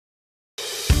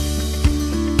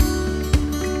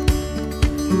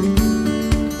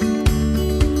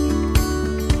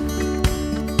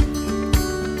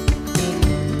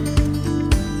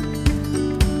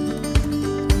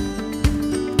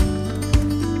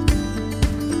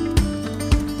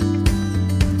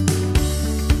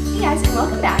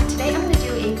Welcome back. Today I'm going to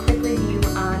do a quick review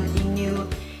on the new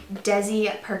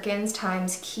Desi Perkins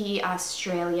times Quay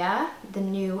Australia, the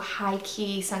new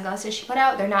HIGHKEY sunglasses she put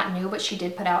out. They're not new, but she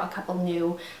did put out a couple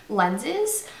new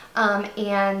lenses.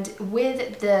 And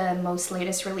with the most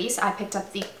latest release, I picked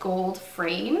up the gold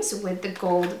frames with the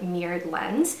gold mirrored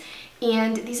lens.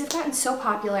 And these have gotten so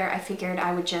popular, I figured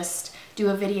I would just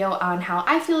do a video on how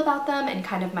I feel about them and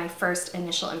kind of my first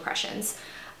initial impressions.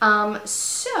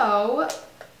 So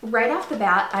right off the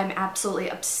bat, I'm absolutely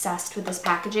obsessed with this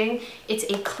packaging. It's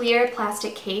a clear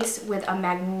plastic case with a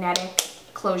magnetic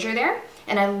closure there.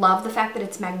 And I love the fact that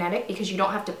it's magnetic because you don't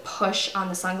have to push on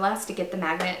the sunglass to get the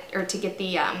magnet or to get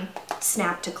the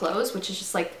snap to close, which is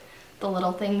just like the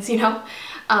little things, you know?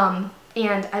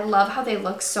 And I love how they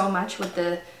look so much with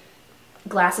the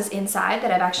glasses inside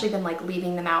that I've actually been like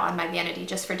leaving them out on my vanity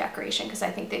just for decoration because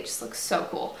I think they just look so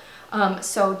cool.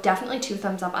 So definitely 2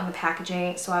 thumbs up on the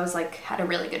packaging. So I was like, had a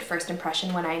really good first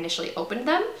impression when I initially opened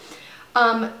them.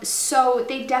 So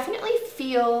they definitely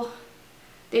feel,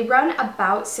 they run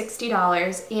about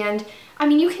 $60, and I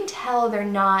mean, you can tell they're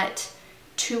not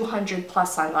 200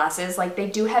 plus sunglasses. Like they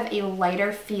do have a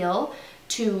lighter feel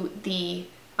to the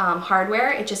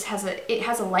hardware. It just has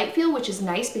a light feel, which is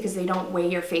nice because they don't weigh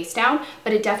your face down,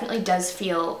 but it definitely does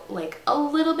feel like a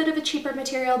little bit of a cheaper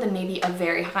material than maybe a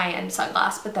very high-end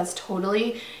sunglass, but that's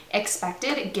totally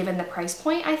expected given the price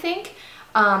point, I think.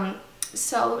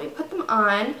 So let me put them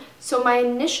on. So my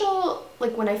initial,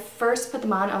 like when I first put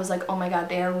them on, I was like, oh my god,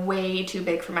 they are way too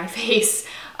big for my face.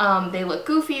 They look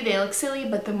goofy, they look silly,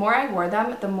 but the more I wore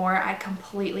them, the more I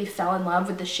completely fell in love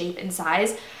with the shape and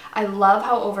size. I love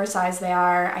how oversized they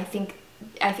are. I think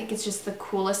it's just the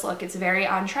coolest look. It's very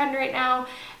on trend right now,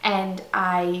 and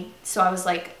so I was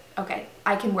like, okay,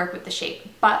 I can work with the shape.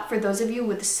 But for those of you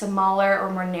with smaller or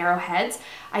more narrow heads,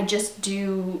 I just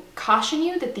do caution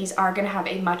you that these are going to have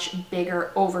a much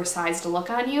bigger oversized look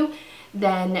on you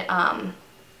than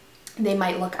they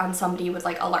might look on somebody with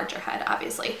like a larger head,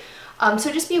 obviously.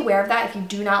 So just be aware of that. If you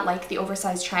do not like the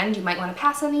oversized trend, you might want to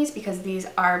pass on these because these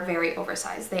are very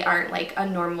oversized. They aren't like a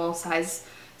normal size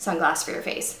sunglass for your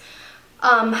face.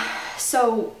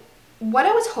 So what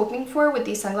I was hoping for with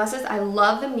these sunglasses, I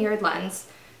love the mirrored lens.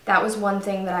 That was one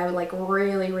thing that I like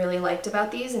really liked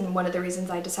about these, and one of the reasons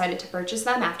I decided to purchase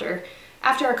them after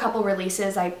a couple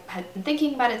releases. I had been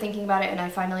thinking about it, and I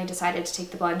finally decided to take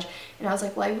the plunge, and I was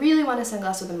like, well, I really want a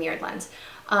sunglass with a mirrored lens.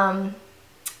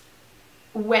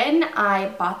 When I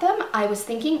bought them, I was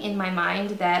thinking in my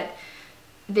mind that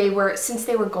since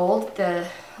they were gold, the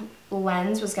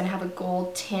lens was going to have a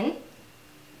gold tint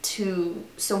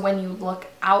so when you look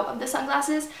out of the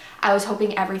sunglasses, I was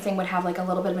hoping everything would have like a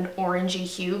little bit of an orangey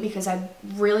hue because I've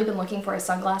really been looking for a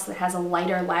sunglass that has a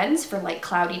lighter lens for like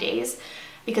cloudy days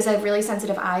because I have really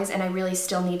sensitive eyes and I really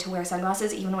still need to wear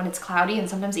sunglasses even when it's cloudy and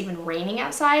sometimes even raining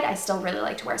outside. I still really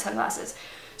like to wear sunglasses.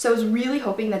 So I was really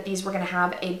hoping that these were going to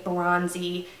have a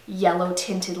bronzy yellow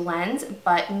tinted lens,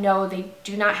 but no, they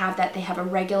do not have that. They have a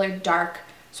regular dark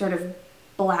sort of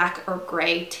black or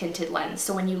gray tinted lens.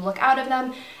 So when you look out of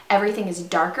them, everything is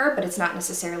darker, but it's not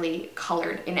necessarily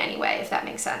colored in any way, if that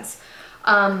makes sense.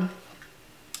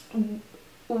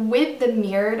 With the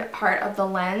mirrored part of the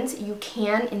lens, you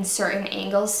can, in certain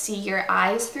angles, see your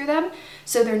eyes through them.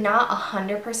 So they're not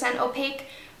 100% opaque.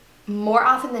 More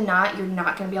often than not, you're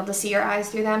not going to be able to see your eyes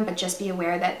through them, but just be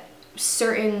aware that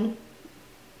certain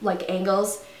like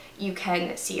angles, you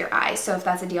can see your eyes. So if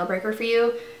that's a deal breaker for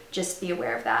you, just be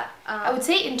aware of that. I would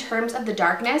say in terms of the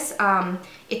darkness,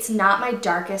 it's not my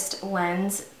darkest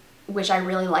lens, which I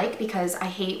really like because I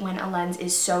hate when a lens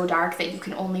is so dark that you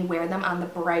can only wear them on the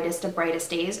brightest of brightest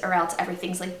days or else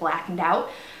everything's like blackened out.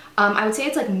 I would say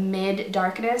it's like mid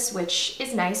darkness, which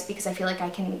is nice because I feel like I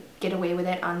can get away with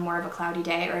it on more of a cloudy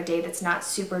day or a day that's not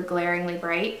super glaringly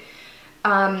bright.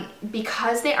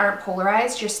 Because they aren't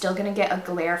polarized, you're still gonna get a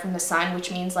glare from the sun, which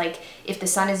means like if the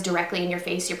sun is directly in your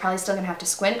face, you're probably still gonna have to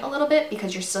squint a little bit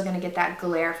because you're still gonna get that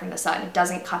glare from the sun. It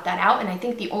doesn't cut that out, and I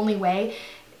think the only way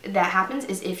that happens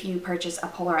is if you purchase a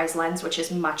polarized lens, which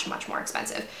is much more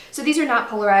expensive. So these are not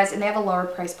polarized and they have a lower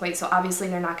price point, so obviously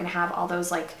they're not gonna have all those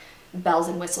like bells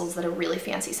and whistles that a really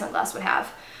fancy sunglass would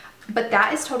have. But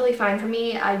that is totally fine for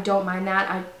me. I don't mind that.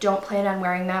 I don't plan on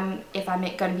wearing them if I'm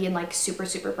going to be in like super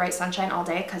bright sunshine all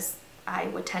day because I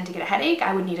would tend to get a headache.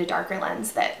 I would need a darker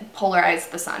lens that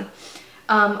polarized the sun.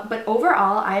 But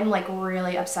overall, I'm like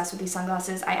really obsessed with these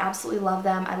sunglasses. I absolutely love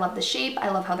them. I love the shape. I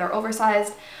love how they're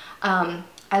oversized.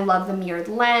 I love the mirrored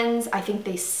lens. I think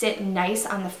they sit nice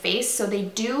on the face. So they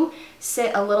do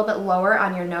sit a little bit lower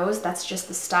on your nose. That's just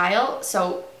the style.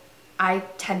 So I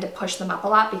tend to push them up a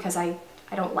lot because I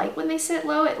I don't like when they sit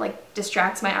low. It like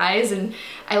distracts my eyes, and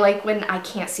I like when I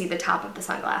can't see the top of the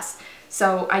sunglass.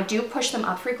 So I do push them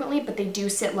up frequently, but they do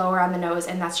sit lower on the nose,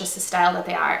 and that's just the style that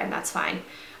they are, and that's fine.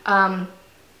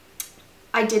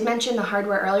 I did mention the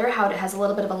hardware earlier, how it has a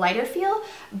little bit of a lighter feel,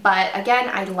 but again,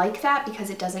 I like that because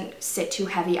it doesn't sit too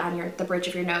heavy on the bridge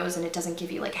of your nose, and it doesn't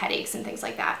give you like headaches and things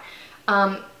like that.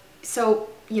 So,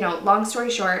 you know, long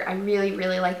story short, I really,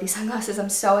 really like these sunglasses. I'm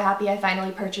so happy I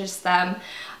finally purchased them.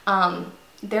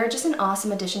 They're just an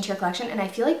awesome addition to your collection, and I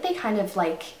feel like they kind of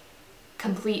like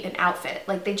complete an outfit.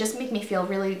 Like they just make me feel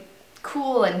really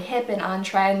cool and hip and on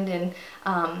trend, and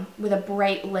with a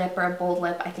bright lip or a bold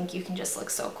lip, I think you can just look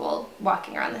so cool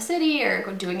walking around the city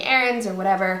or doing errands or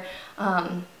whatever.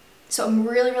 So I'm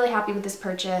really, really happy with this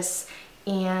purchase,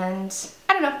 and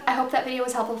I don't know, I hope that video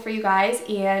was helpful for you guys,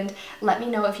 and let me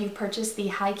know if you've purchased the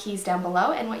HIGHKEYs down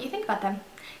below and what you think about them.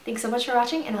 Thanks so much for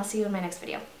watching, and I'll see you in my next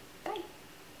video. Bye!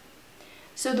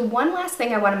 So the one last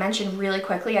thing I want to mention really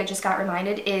quickly, I just got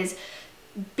reminded, is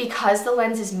because the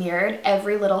lens is mirrored,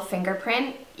 every little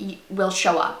fingerprint will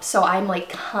show up. So I'm like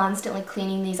constantly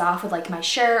cleaning these off with like my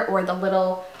shirt or the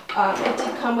little, it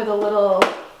did come with a little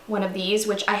one of these,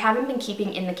 which I haven't been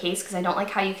keeping in the case because I don't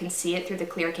like how you can see it through the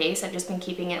clear case. I've just been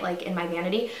keeping it like in my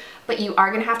vanity, but you are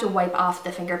gonna have to wipe off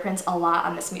the fingerprints a lot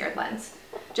on this mirrored lens.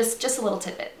 Just a little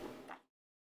tidbit.